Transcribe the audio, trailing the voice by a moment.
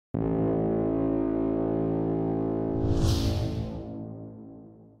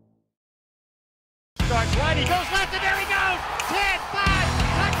Starts right, he goes left, and there he goes! 10, 5,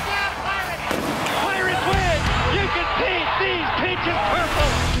 touchdown Pirates! Pirates win! You can paint these peaches purple!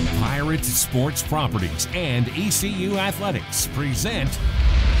 Pirates Sports Properties and ECU Athletics present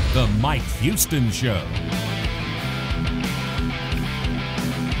The Mike Houston Show.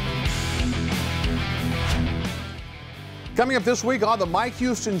 Coming up this week on The Mike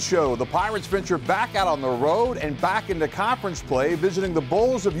Houston Show, the Pirates venture back out on the road and back into conference play, visiting the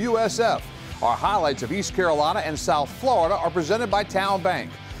Bulls of USF. Our highlights of East Carolina and South Florida are presented by Town Bank.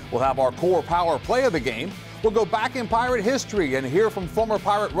 We'll have our core power play of the game. We'll go back in Pirate history and hear from former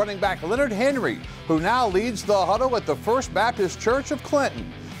Pirate running back Leonard Henry, who now leads the huddle at the First Baptist Church of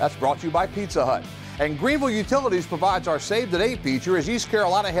Clinton. That's brought to you by Pizza Hut. And Greenville Utilities provides our Saved at 8 feature as East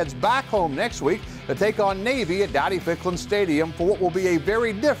Carolina heads back home next week to take on Navy at Dowdy-Ficklin Stadium for what will be a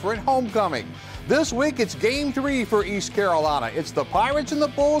very different homecoming. This week, it's Game 3 for East Carolina. It's the Pirates and the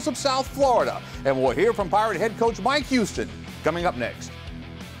Bulls of South Florida. And we'll hear from Pirate head coach Mike Houston coming up next.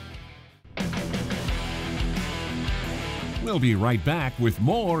 We'll be right back with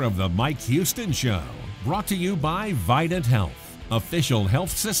more of The Mike Houston Show, brought to you by Vidant Health, official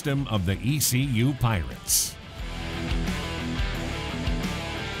health system of the ECU Pirates.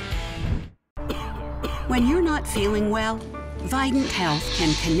 When you're not feeling well, Vidant Health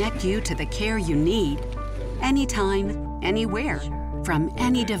can connect you to the care you need anytime, anywhere, from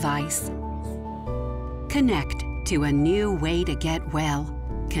any device. Connect to a new way to get well.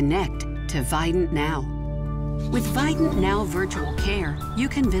 Connect to Vidant Now. With Vidant Now Virtual Care, you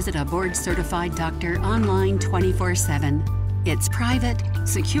can visit a board-certified doctor online 24/7. It's private,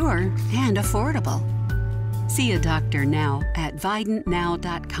 secure, and affordable. See a doctor now at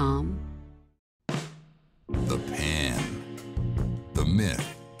vidantnow.com. The pan, the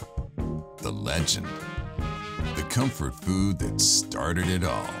myth, the legend, the comfort food that started it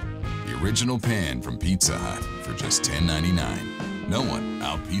all. The original pan from Pizza Hut for just $10.99. No one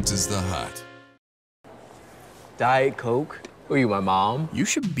out-pizzas the Hut. Diet Coke? Who are you, my mom? You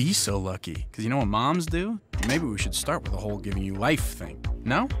should be so lucky, because you know what moms do? Maybe we should start with the whole giving you life thing.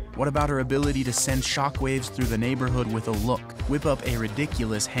 No? What about her ability to send shockwaves through the neighborhood with a look, whip up a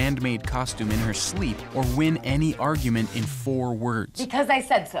ridiculous handmade costume in her sleep, or win any argument in 4 words? Because I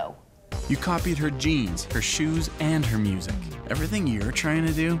said so. You copied her jeans, her shoes, and her music. Everything you're trying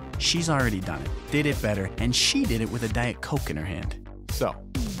to do, she's already done it, did it better, and she did it with a Diet Coke in her hand. So,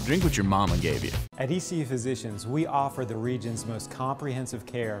 drink what your mama gave you. At ECU Physicians, we offer the region's most comprehensive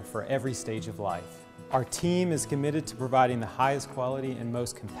care for every stage of life. Our team is committed to providing the highest quality and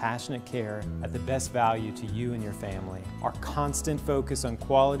most compassionate care at the best value to you and your family. Our constant focus on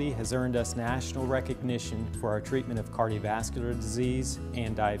quality has earned us national recognition for our treatment of cardiovascular disease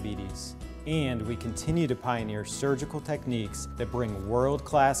and diabetes. And we continue to pioneer surgical techniques that bring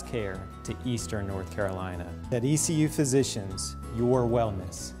world-class care to Eastern North Carolina. At ECU Physicians, your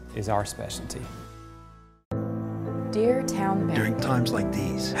wellness is our specialty. Dear Town Bank. During times like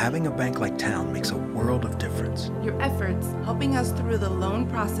these, having a bank like Town makes a world of difference. Your efforts helping us through the loan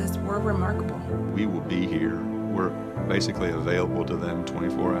process were remarkable. We will be here. We're basically available to them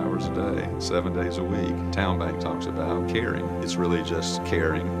 24 hours a day, 7 days a week. Town Bank talks about caring. It's really just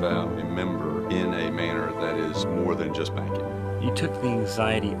caring about a member in a manner that is more than just banking. You took the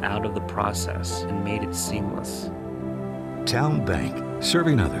anxiety out of the process and made it seamless. Town Bank,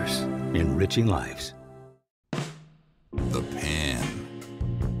 serving others, enriching lives. The pan,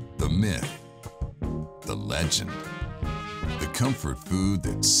 the myth, the legend, the comfort food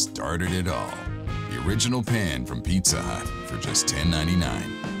that started it all. The original pan from Pizza Hut for just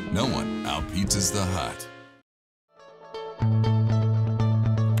 $10.99. No one out-pizzas the Hut.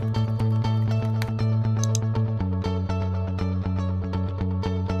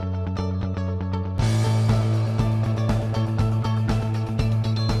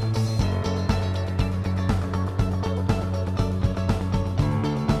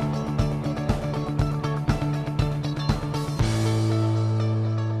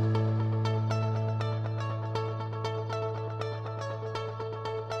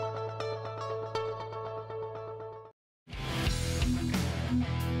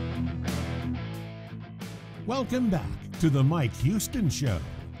 Welcome back to The Mike Houston Show,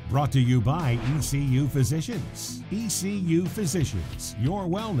 brought to you by ECU Physicians. ECU Physicians, your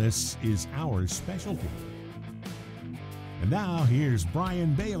wellness is our specialty. And now here's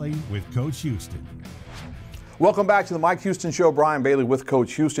Brian Bailey with Coach Houston. Welcome back to the Mike Houston Show. Brian Bailey with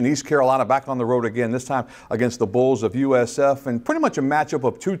Coach Houston. East Carolina back on the road again, this time against the Bulls of USF, and pretty much a matchup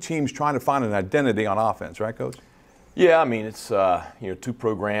of two teams trying to find an identity on offense, right, Coach? Yeah, I mean, it's two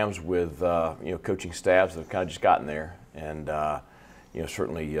programs with coaching staffs that have kind of just gotten there, and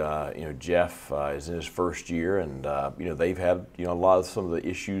certainly, Jeff is in his first year, and they've had a lot of some of the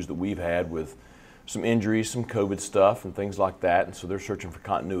issues that we've had with some injuries, some COVID stuff, and things like that, and so they're searching for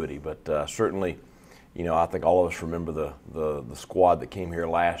continuity. But certainly, I think all of us remember the squad that came here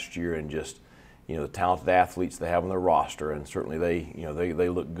last year, and just the talented athletes they have on their roster, and certainly they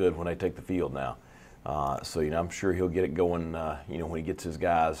look good when they take the field now. So I'm sure he'll get it going when he gets his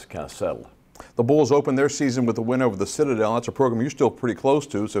guys kind of settled. The Bulls opened their season with a win over the Citadel. That's a program you're still pretty close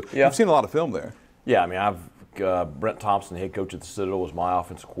to, so you've seen a lot of film there. Yeah, I mean, Brent Thompson, head coach at the Citadel, was my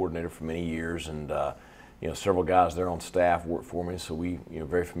offensive coordinator for many years, and several guys there on staff worked for me, so we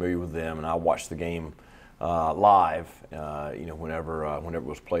very familiar with them. And I watched the game live, whenever it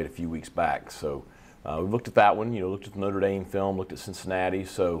was played a few weeks back. So we looked at that one, looked at the Notre Dame film, looked at Cincinnati.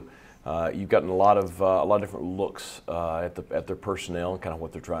 So you've gotten a lot of different looks at their personnel and kind of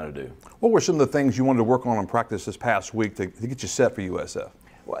what they're trying to do. What were some of the things you wanted to work on in practice this past week to get you set for USF?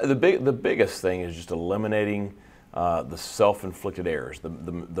 Well, the biggest thing is just eliminating the self-inflicted errors,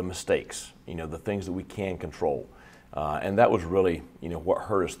 the mistakes, the things that we can control. And that was really, what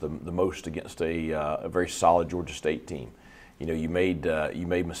hurt us the most against a very solid Georgia State team. You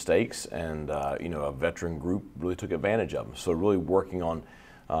made mistakes, and a veteran group really took advantage of them. So really working on,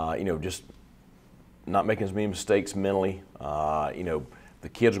 just not making as many mistakes mentally. The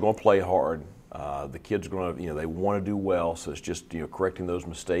kids are going to play hard. The kids are going to, they want to do well. So it's just, correcting those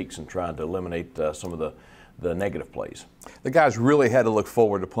mistakes and trying to eliminate some of the negative plays. The guys really had to look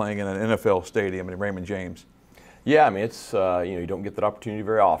forward to playing in an NFL stadium in Raymond James. Yeah, I mean, it's you don't get that opportunity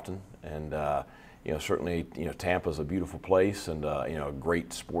very often, and certainly Tampa's a beautiful place, and a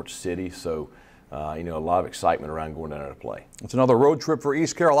great sports city. So a lot of excitement around going down there to play. It's another road trip for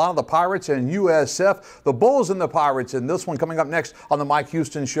East Carolina, the Pirates and USF, the Bulls and the Pirates. And this one coming up next on the Mike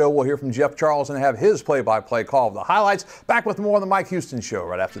Houston Show. We'll hear from Jeff Charles and have his play-by-play call of the highlights. Back with more on the Mike Houston Show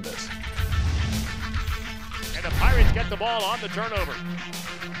right after this. And the Pirates get the ball on the turnover.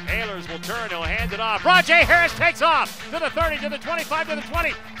 Ahlers will turn, he'll hand it off. Rajay Harris takes off to the 30, to the 25, to the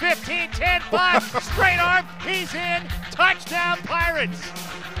 20, 15, 10, 5, straight arm, he's in, touchdown Pirates.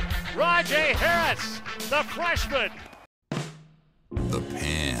 Rajay Harris, the freshman. The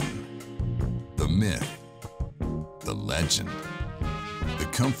pan, the myth, the legend, the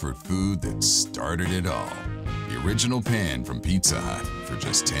comfort food that started it all. The original pan from Pizza Hut for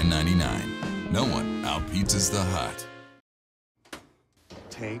just $10.99. No one out-pizzas the Hut.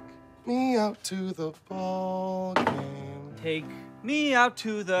 Take me out to the ball game. Take me out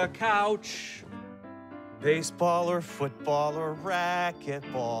to the couch. Baseball or football or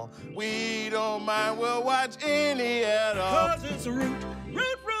racquetball, we don't mind, we'll watch any at all. 'Cause it's root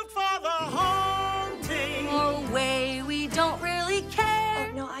for the home team. Oh, way, we don't really care.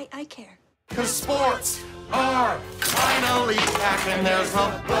 Oh, no, I care. 'Cause sports are finally back, and there's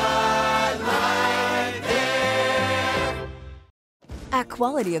a Bud Light there. At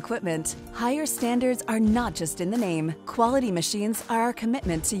Quality Equipment, higher standards are not just in the name. Quality machines are our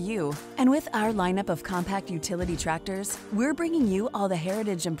commitment to you. And with our lineup of compact utility tractors, we're bringing you all the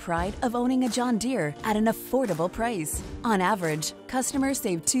heritage and pride of owning a John Deere at an affordable price. On average, customers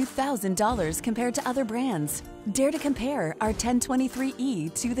save $2,000 compared to other brands. Dare to compare our 1023E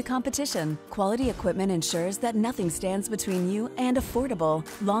to the competition. Quality Equipment ensures that nothing stands between you and affordable,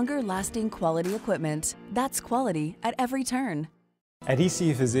 longer-lasting quality equipment. That's quality at every turn. At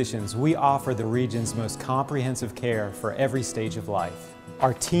ECU Physicians, we offer the region's most comprehensive care for every stage of life.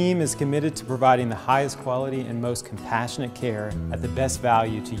 Our team is committed to providing the highest quality and most compassionate care at the best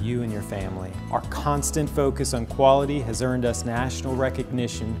value to you and your family. Our constant focus on quality has earned us national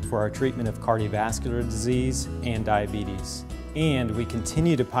recognition for our treatment of cardiovascular disease and diabetes. And we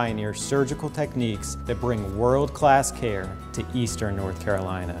continue to pioneer surgical techniques that bring world-class care to Eastern North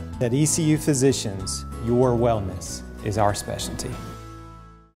Carolina. At ECU Physicians, your wellness is our specialty.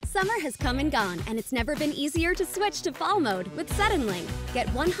 Summer has come and gone, and it's never been easier to switch to fall mode with Suddenlink. Get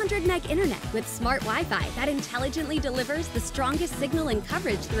 100 meg internet with smart Wi-Fi that intelligently delivers the strongest signal and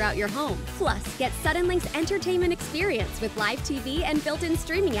coverage throughout your home. Plus, get Suddenlink's entertainment experience with live TV and built-in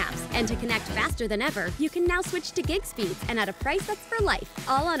streaming apps. And to connect faster than ever, you can now switch to gig speeds and at a price that's for life.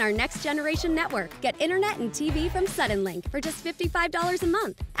 All on our next generation network. Get internet and TV from Suddenlink for just $55 a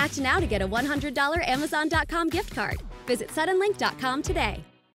month. Act now to get a $100 Amazon.com gift card. Visit suddenlink.com today.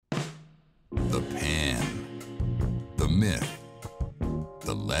 The pan, the myth,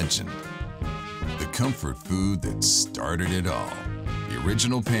 the legend, the comfort food that started it all. The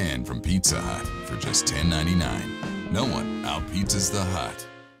original pan from Pizza Hut for just $10.99. No one out-pizzas the Hut.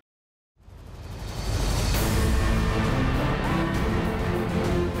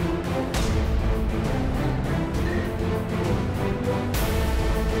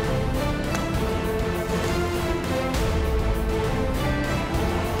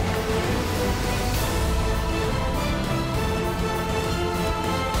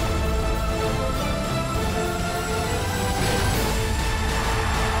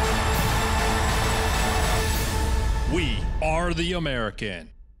 Honor the American.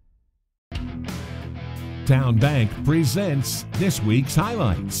 Town Bank presents this week's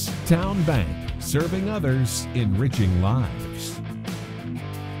highlights. Town Bank, serving others, enriching lives.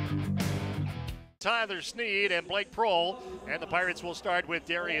 Tyler Snead and Blake Prohl, and the Pirates will start with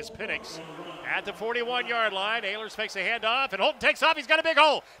Darius Penix at the 41-yard line. Ehlers fakes a handoff, and Holton takes off. He's got a big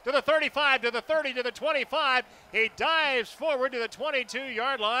hole to the 35, to the 30, to the 25. He dives forward to the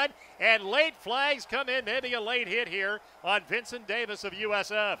 22-yard line, and late flags come in. Maybe a late hit here on Vincent Davis of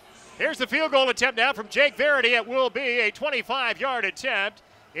USF. Here's the field goal attempt now from Jake Verity. It will be a 25-yard attempt.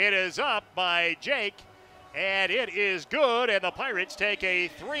 It is up by Jake, and it is good, and the Pirates take a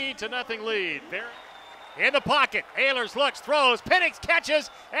 3-0 lead. In the pocket, Ehlers looks, throws, Penix catches,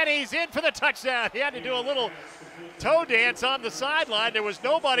 and he's in for the touchdown. He had to do a little toe dance on the sideline. There was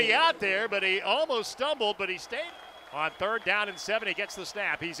nobody out there, but he almost stumbled, but he stayed. On 3rd down and 7, he gets the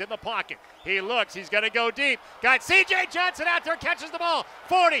snap. He's in the pocket. He looks. He's going to go deep. Got C.J. Johnson out there, catches the ball.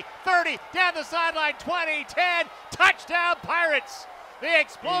 40, 30, down the sideline, 20, 10. Touchdown, Pirates. The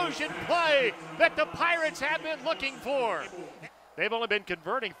explosion play that the Pirates have been looking for. They've only been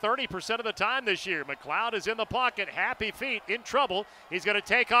converting 30% of the time this year. McLeod is in the pocket, happy feet, in trouble. He's going to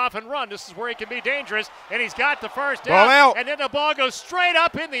take off and run. This is where he can be dangerous, and he's got the first down. Ball out. And then the ball goes straight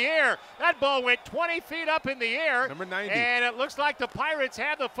up in the air. That ball went 20 feet up in the air. Number 90. And it looks like the Pirates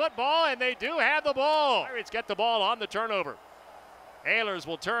have the football, and they do have the ball. Pirates get the ball on the turnover. Ehlers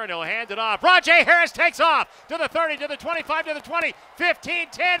will turn, he'll hand it off. Rajay Harris takes off to the 30, to the 25, to the 20, 15,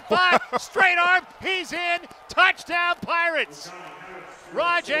 10, 5, straight arm, he's in, touchdown Pirates.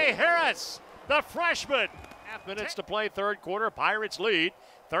 Rajay Harris, the freshman. Half minutes to play, 3rd quarter, Pirates lead,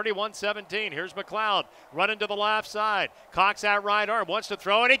 31-17. Here's McLeod running to the left side. Cox out right arm, wants to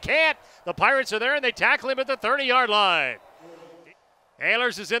throw, and he can't. The Pirates are there, and they tackle him at the 30-yard line.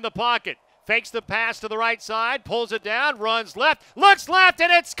 Ehlers is in the pocket. Fakes the pass to the right side, pulls it down, runs left, looks left,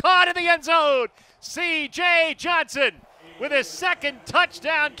 and it's caught in the end zone. C.J. Johnson with his 2nd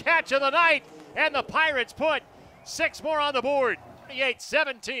touchdown catch of the night, and the Pirates put 6 more on the board.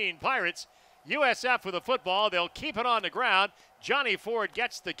 28-17 Pirates. USF with the football. They'll keep it on the ground. Johnny Ford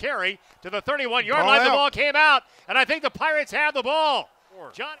gets the carry to the 31-yard line. The ball came out, and I think the Pirates have the ball.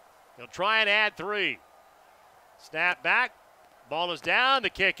 Johnny, he'll try and add 3. Snap back. Ball is down, the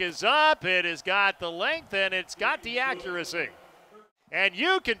kick is up, it has got the length and it's got the accuracy. And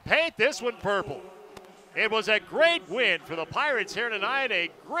you can paint this one purple. It was a great win for the Pirates here tonight, a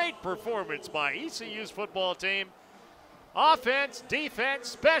great performance by ECU's football team. Offense, defense,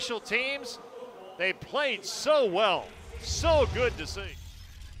 special teams, they played so well, so good to see.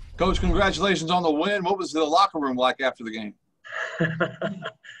 Coach, congratulations on the win. What was the locker room like after the game?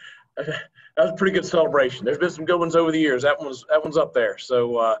 That was a pretty good celebration. There's been some good ones over the years. That one's up there.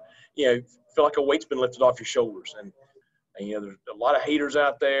 So, feel like a weight's been lifted off your shoulders. And there's a lot of haters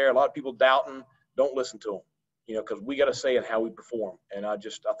out there, a lot of people doubting. Don't listen to them, because we got to say it how we perform. And I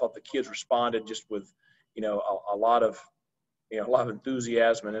thought the kids responded just with, a lot of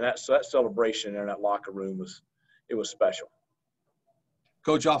enthusiasm. And that celebration in that locker room was special.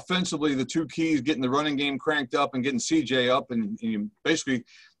 Coach, offensively, the 2 keys, getting the running game cranked up and getting CJ up, and you basically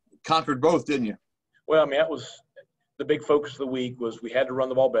conquered both, didn't you? Well, that was the big focus of the week. Was we had to run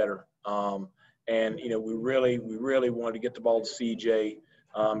the ball better, and we really wanted to get the ball to CJ.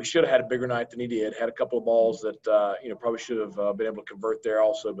 He should have had a bigger night than he did. Had a couple of balls that probably should have been able to convert there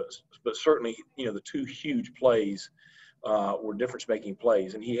also, but certainly the 2 huge plays were difference-making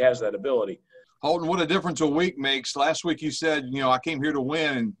plays, and he has that ability. Holton, what a difference a week makes. Last week you said, I came here to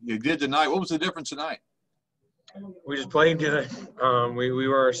win, and you did tonight. What was the difference tonight? We just played good. We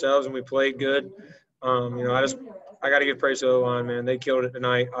were ourselves, and we played good. I got to give praise to the O-line, man. They killed it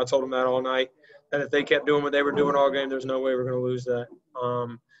tonight. I told them that all night, that if they kept doing what they were doing all game, there's no way we're going to lose that.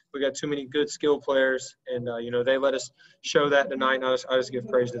 We got too many good skill players, and, they let us show that tonight, and I just give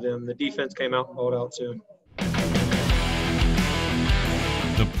praise to them. The defense came out and balled out too.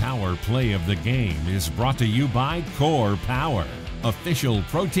 The power play of the game is brought to you by Core Power, official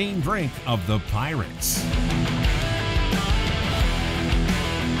protein drink of the Pirates.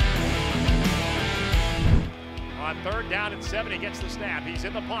 On 3rd down and 7, he gets the snap. He's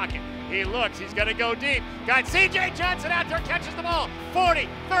in the pocket. He looks. He's going to go deep. Got C.J. Johnson out there, catches the ball. 40,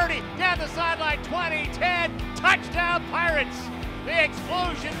 30, down the sideline, 20, 10. Touchdown, Pirates. The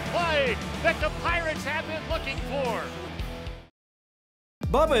explosion play that the Pirates have been looking for.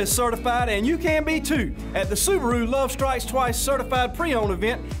 Bubba is certified, and you can be too, at the Subaru Love Strikes Twice Certified Pre-Owned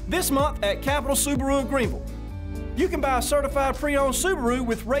event this month at Capital Subaru of Greenville. You can buy a certified pre-owned Subaru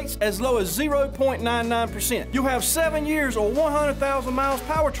with rates as low as 0.99%. You'll have 7 years or 100,000 miles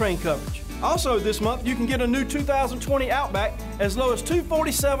powertrain coverage. Also this month, you can get a new 2020 Outback as low as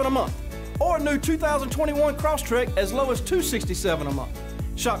 $247 a month, or a new 2021 Crosstrek as low as $267 a month.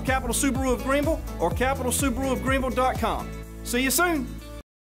 Shop Capital Subaru of Greenville or capitalsubaruofgreenville.com. See you soon.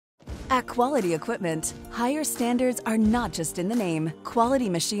 At Quality Equipment, higher standards are not just in the name. Quality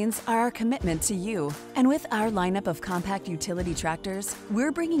machines are our commitment to you. And with our lineup of compact utility tractors,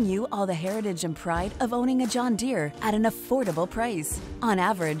 we're bringing you all the heritage and pride of owning a John Deere at an affordable price. On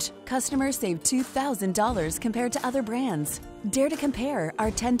average, customers save $2,000 compared to other brands. Dare to compare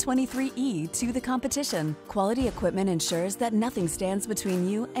our 1023E to the competition. Quality Equipment ensures that nothing stands between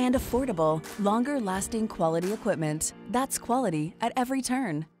you and affordable, longer-lasting quality equipment. That's quality at every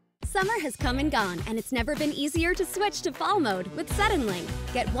turn. Summer has come and gone, and it's never been easier to switch to fall mode with Suddenlink.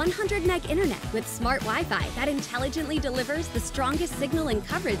 Get 100 meg internet with smart Wi-Fi that intelligently delivers the strongest signal and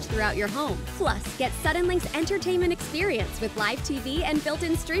coverage throughout your home. Plus, get Suddenlink's entertainment experience with live TV and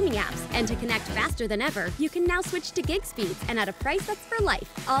built-in streaming apps. And to connect faster than ever, you can now switch to gig speeds and at a price that's for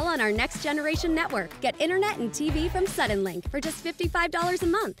life. All on our next generation network. Get internet and TV from Suddenlink for just $55 a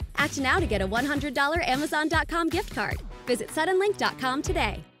month. Act now to get a $100 Amazon.com gift card. Visit suddenlink.com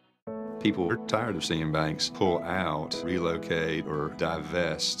today. People are tired of seeing banks pull out, relocate, or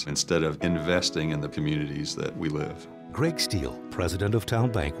divest instead of investing in the communities that we live. Greg Steele, president of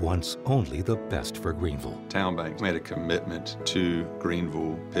Town Bank, wants only the best for Greenville. Town Bank made a commitment to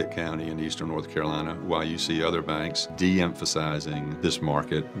Greenville, Pitt County, and Eastern North Carolina. While you see other banks de-emphasizing this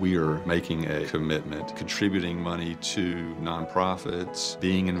market, we are making a commitment, contributing money to nonprofits,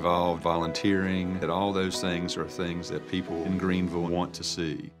 being involved, volunteering, that all those things are things that people in Greenville want to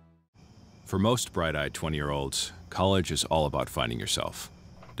see. For most bright-eyed 20-year-olds, college is all about finding yourself,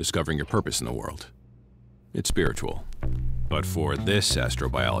 discovering your purpose in the world. It's spiritual. But for this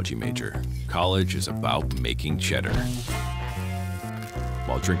astrobiology major, college is about making cheddar.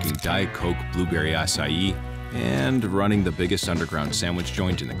 While drinking Diet Coke Blueberry Acai and running the biggest underground sandwich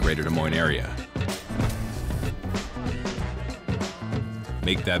joint in the greater Des Moines area.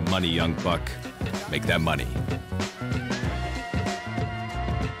 Make that money, young buck. Make that money.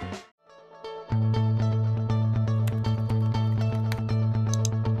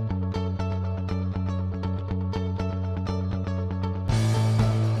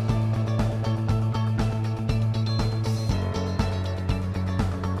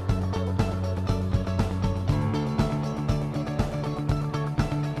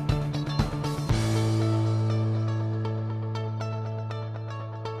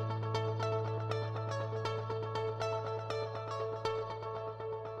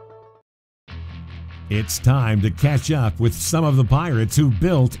 It's time to catch up with some of the Pirates who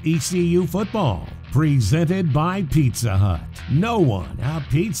built ECU football. Presented by Pizza Hut. No one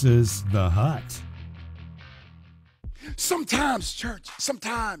outpizzas the Hut. Sometimes, church,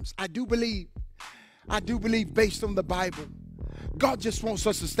 sometimes I do believe based on the Bible, God just wants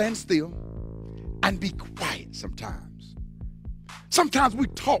us to stand still and be quiet sometimes. Sometimes we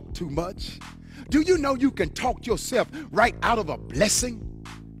talk too much. Do you know you can talk yourself right out of a blessing?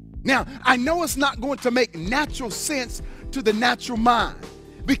 Now, I know it's not going to make natural sense to the natural mind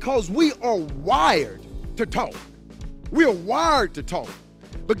because we are wired to talk. We are wired to talk.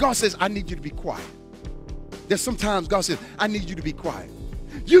 But God says, I need you to be quiet. There's sometimes God says, I need you to be quiet.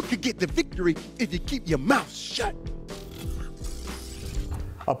 You could get the victory if you keep your mouth shut.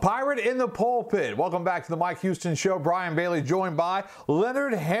 A Pirate in the Pulpit. Welcome back to the Mike Houston Show. Brian Bailey joined by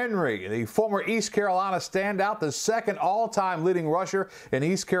Leonard Henry, the former East Carolina standout, the second all-time leading rusher in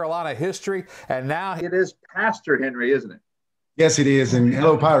East Carolina history. And now it is Pastor Henry, isn't it? Yes, it is. And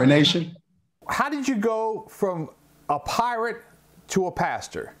hello, Pirate Nation. How did you go from a pirate to a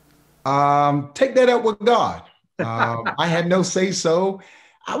pastor? Take that up with God. I had no say so.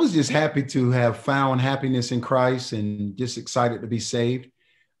 I was just happy to have found happiness in Christ and just excited to be saved.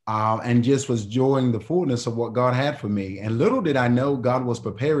 And just was enjoying the fullness of what God had for me. And little did I know God was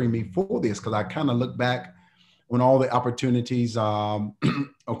preparing me for this, because I kind of look back on all the opportunities. Of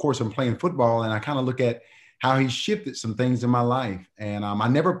course, I'm playing football, and I kind of look at how he shifted some things in my life. And I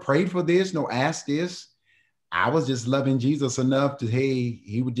never prayed for this, nor asked this. I was just loving Jesus enough to, hey,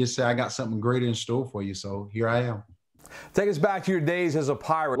 he would just say, I got something greater in store for you. So here I am. Take us back to your days as a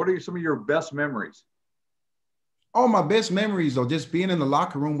pirate. What are some of your best memories? Oh, my best memories are just being in the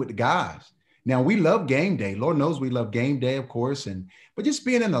locker room with the guys. Now, we love game day. Lord knows we love game day, of course. But just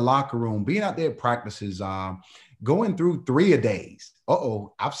being in the locker room, being out there at practices, going through 3-a-days.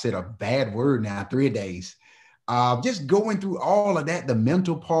 I've said a bad word now, 3-a-days. Just going through all of that, the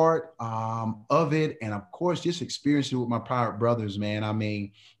mental part of it. And, of course, just experiencing it with my pirate brothers, man. I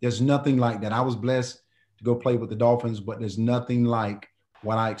mean, there's nothing like that. I was blessed to go play with the Dolphins, but there's nothing like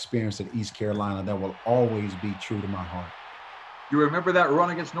what I experienced at East Carolina, that will always be true to my heart. You remember that run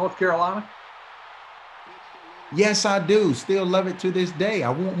against North Carolina? Yes, I do. Still love it to this day. I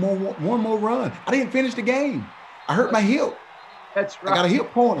want one more run. I didn't finish the game. I hurt my hip. That's right. I got a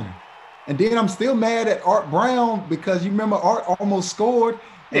hip pointer. And then I'm still mad at Art Brown because you remember Art almost scored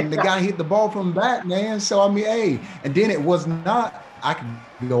and the guy hit the ball from back, man. So, I mean, hey, and then it was not, I could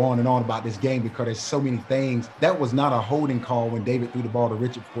go on and on about this game because there's so many things. That was not a holding call when David threw the ball to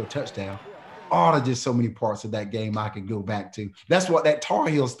Richard for a touchdown. All of just so many parts of that game I could go back to. That's what that Tar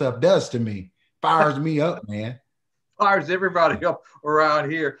Heel stuff does to me. Fires me up, man. Fires everybody up around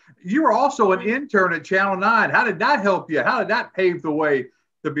here. You were also an intern at Channel 9. How did that help you? How did that pave the way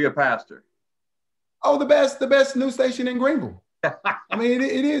to be a pastor? Oh, the best news station in Greenville. I mean,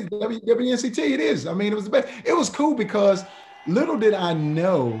 it is WNCT. It is. I mean, it was the best. It was cool because little did I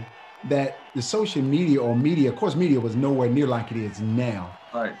know that the social media or media, of course, media was nowhere near like it is now.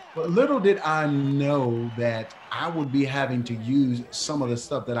 Right. But little did I know that I would be having to use some of the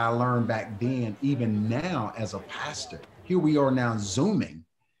stuff that I learned back then, even now as a pastor. Here we are now Zooming.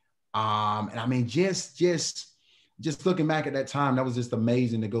 And I mean, just looking back at that time, that was just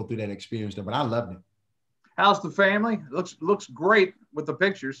amazing to go through that experience there, but I loved it. How's the family? Looks great with the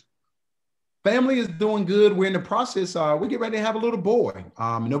pictures. Family is doing good. We're in the process. We get ready to have a little boy.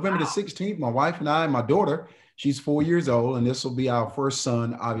 November the 16th, my wife and I, and my daughter, she's 4 years old, and this will be our first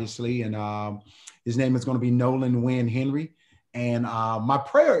son, obviously. And his name is going to be Nolan Wynn Henry. And my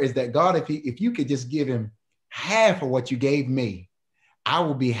prayer is that God, if you could just give him half of what you gave me, I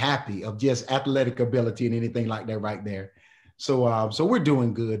will be happy of just athletic ability and anything like that right there. So we're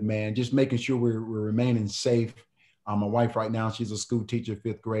doing good, man. Just making sure we're remaining safe. My wife right now, she's a school teacher,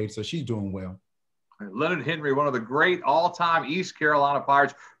 5th grade, so she's doing well. Leonard Henry, one of the great all-time East Carolina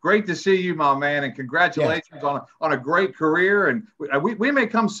Pirates. Great to see you, my man, and congratulations on a great career. And we may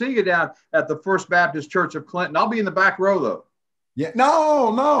come see you down at the First Baptist Church of Clinton. I'll be in the back row, though. Yeah,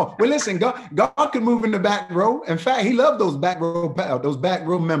 no. Well, listen, God could move in the back row. In fact, he loved those back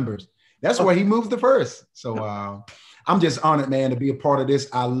row members. That's where he moves the first. So I'm just honored, man, to be a part of this.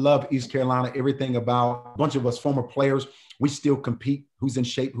 I love East Carolina, everything about a bunch of us former players. We still compete. Who's in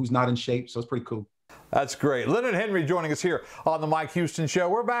shape, who's not in shape. So it's pretty cool. That's great. Leonard Henry joining us here on the Mike Houston Show.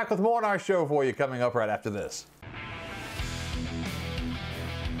 We're back with more on our show for you coming up right after this.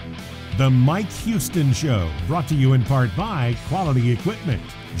 The Mike Houston Show, brought to you in part by Quality Equipment.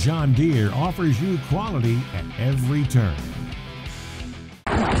 John Deere offers you quality at every turn.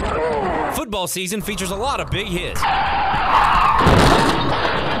 Football season features a lot of big hits.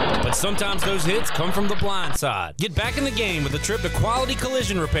 But sometimes those hits come from the blind side. Get back in the game with a trip to Quality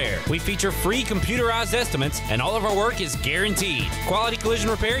Collision Repair. We feature free computerized estimates, and all of our work is guaranteed. Quality Collision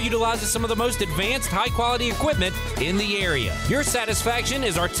Repair utilizes some of the most advanced, high-quality equipment in the area. Your satisfaction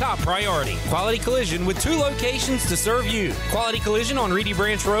is our top priority. Quality Collision with 2 locations to serve you. Quality Collision on Reedy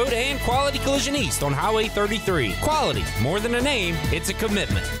Branch Road and Quality Collision East on Highway 33. Quality, more than a name, it's a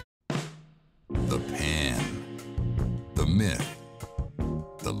commitment. The pan, the myth,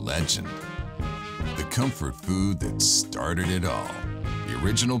 the legend, the comfort food that started it all. The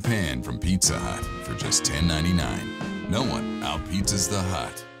original pan from Pizza Hut for just $10.99. No one out-pizzas the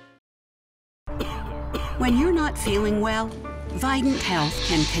Hut. When you're not feeling well, Vidant Health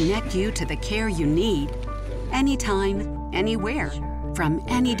can connect you to the care you need anytime, anywhere, from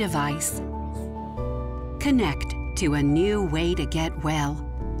any device. Connect to a new way to get well.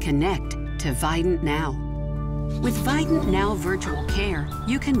 Connect to Vidant Now. With Vidant Now Virtual Care,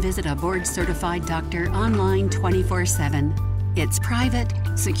 you can visit a board-certified doctor online 24/7. It's private,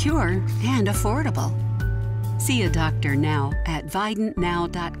 secure, and affordable. See a doctor now at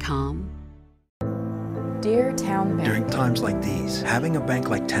vidantnow.com. Dear Town Bank. During times like these, having a bank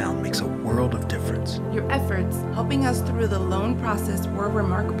like Town makes a world of difference. Your efforts helping us through the loan process were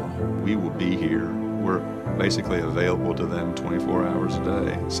remarkable. We will be here. We're basically available to them 24 hours a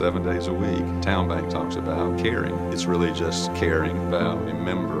day, 7 days a week. Town Bank talks about caring. It's really just caring about a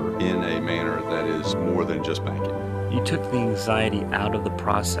member in a manner that is more than just banking. You took the anxiety out of the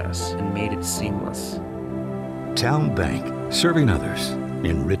process and made it seamless. Town Bank, serving others,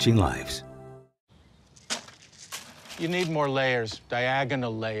 enriching lives. You need more layers,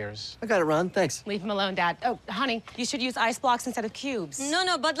 diagonal layers. I got it, Ron. Thanks. Leave him alone, Dad. Oh, honey, you should use ice blocks instead of cubes.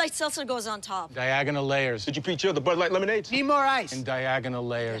 No, Bud Light Seltzer goes on top. Diagonal layers. Did you pre-chill the Bud Light lemonades? Need more ice. And diagonal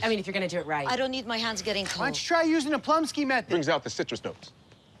layers. I mean, if you're gonna do it right. I don't need my hands getting cold. Why don't you try using the Plumsky method? Brings out the citrus notes.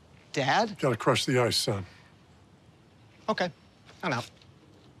 Dad? Gotta crush the ice, son. Okay, I'm out.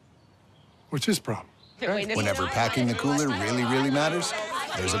 What's his problem? Whenever packing the cooler really matters,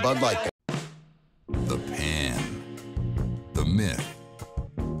 there's a Bud Light. The pan, the myth,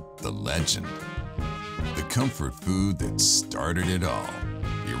 legend. The comfort food that started it all.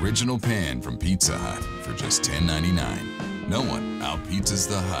 The original pan from Pizza Hut for just $10.99. No one out-pizzas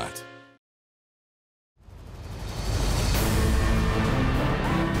the Hut.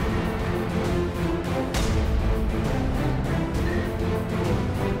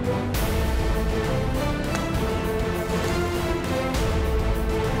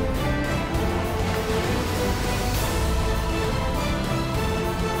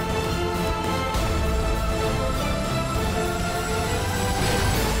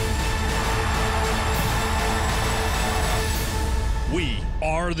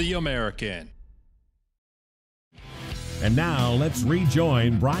 The American. And now let's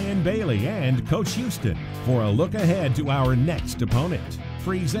rejoin Brian Bailey and Coach Houston for a look ahead to our next opponent.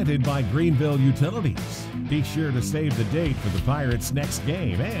 Presented by Greenville Utilities. Be sure to save the date for the Pirates' next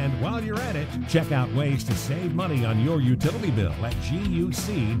game, and while you're at it, check out ways to save money on your utility bill at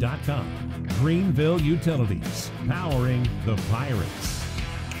GUC.com. Greenville Utilities, powering the Pirates.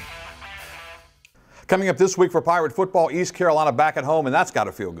 Coming up this week for Pirate football, East Carolina back at home, and that's got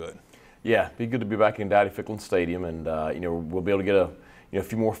to feel good. Yeah, be good to be back in Daddy-Ficklin Stadium, and we'll be able to get a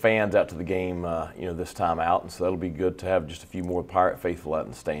few more fans out to the game this time out, and so that'll be good to have just a few more Pirate faithful out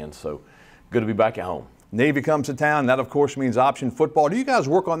in the stands. So good to be back at home. Navy comes to town. That, of course, means option football. Do you guys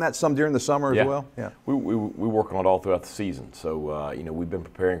work on that some during the summer as well? Yeah, we work on it all throughout the season. So we've been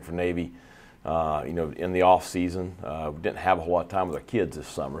preparing for Navy, in the off season. We didn't have a whole lot of time with our kids this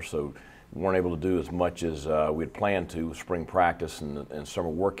summer, so we weren't able to do as much as we had planned to with spring practice and summer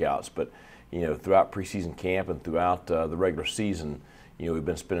workouts. But throughout preseason camp and throughout the regular season, we've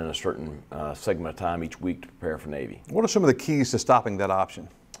been spending a certain segment of time each week to prepare for Navy. What are some of the keys to stopping that option?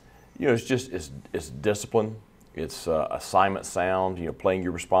 It's discipline. It's assignment sound. Playing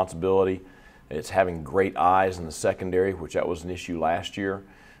your responsibility. It's having great eyes in the secondary, which that was an issue last year.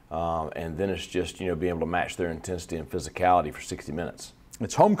 And then it's just being able to match their intensity and physicality for 60 minutes.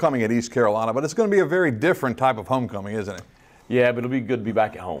 It's homecoming at East Carolina, but it's going to be a very different type of homecoming, isn't it? Yeah, but it'll be good to be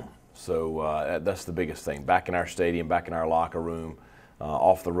back at home. So that's the biggest thing. Back in our stadium, back in our locker room,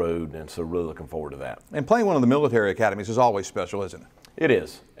 off the road, and so really looking forward to that. And playing one of the military academies is always special, isn't it? It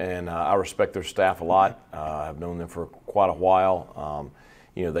is, and I respect their staff a lot. I've known them for quite a while.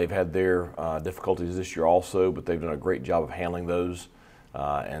 They've had their difficulties this year also, but they've done a great job of handling those.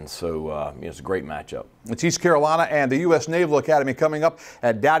 And so it's a great matchup. It's East Carolina and the U.S. Naval Academy coming up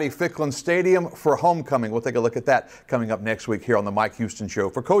at Daddy-Ficklin Stadium for homecoming. We'll take a look at that coming up next week here on the Mike Houston Show.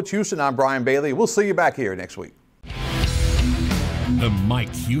 For Coach Houston, I'm Brian Bailey. We'll see you back here next week. The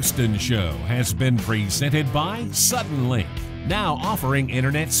Mike Houston Show has been presented by Suddenlink, now offering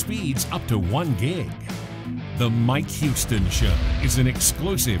internet speeds up to 1 gig. The Mike Houston Show is an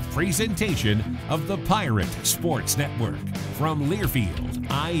exclusive presentation of the Pirate Sports Network from Learfield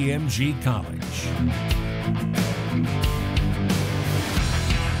IMG College.